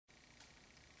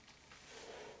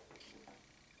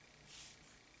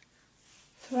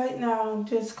Right now I'm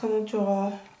just going to draw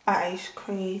an ice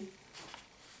cream.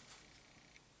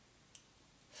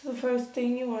 So the first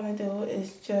thing you want to do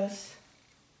is just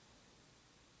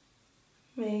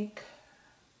make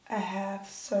a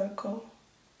half circle.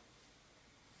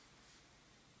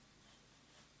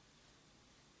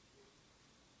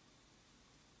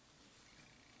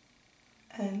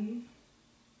 And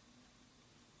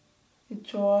you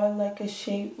draw like a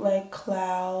shape like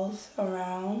clouds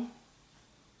around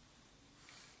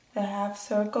the half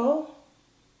circle,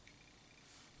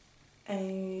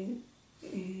 and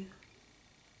you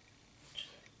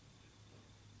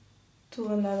do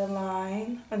another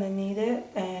line underneath it,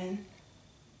 and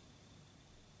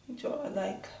you draw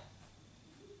like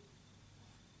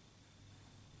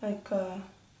a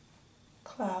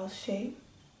cloud shape.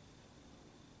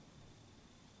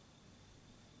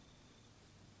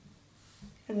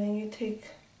 And then you take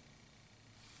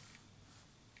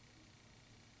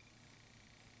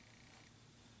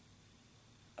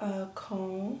a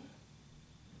cone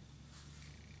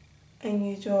and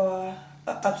you draw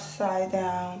an upside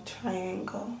down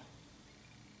triangle.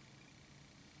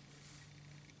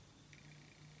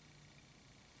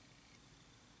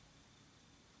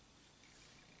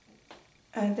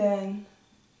 And then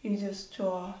you just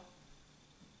draw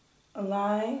a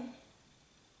line,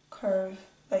 curve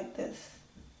like this.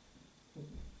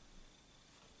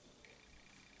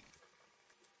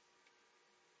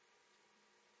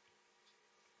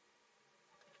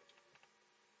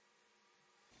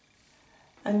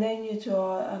 And then you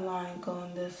draw a line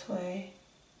going this way.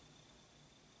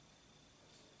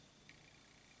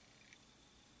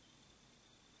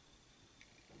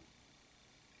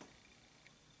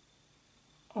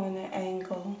 On an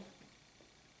angle.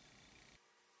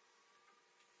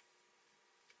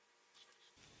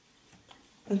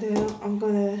 And then I'm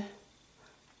gonna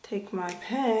take my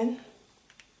pen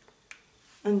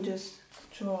and just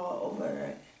draw over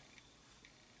it.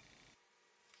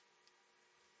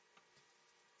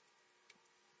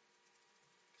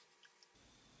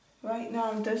 Right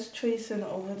now I'm just tracing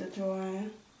over the drawing.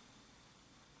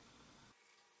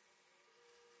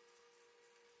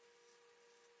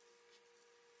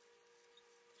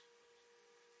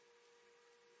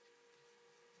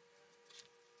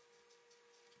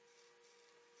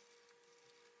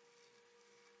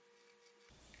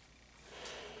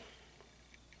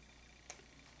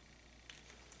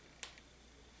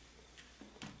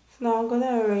 So now I'm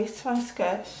gonna erase my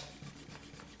sketch.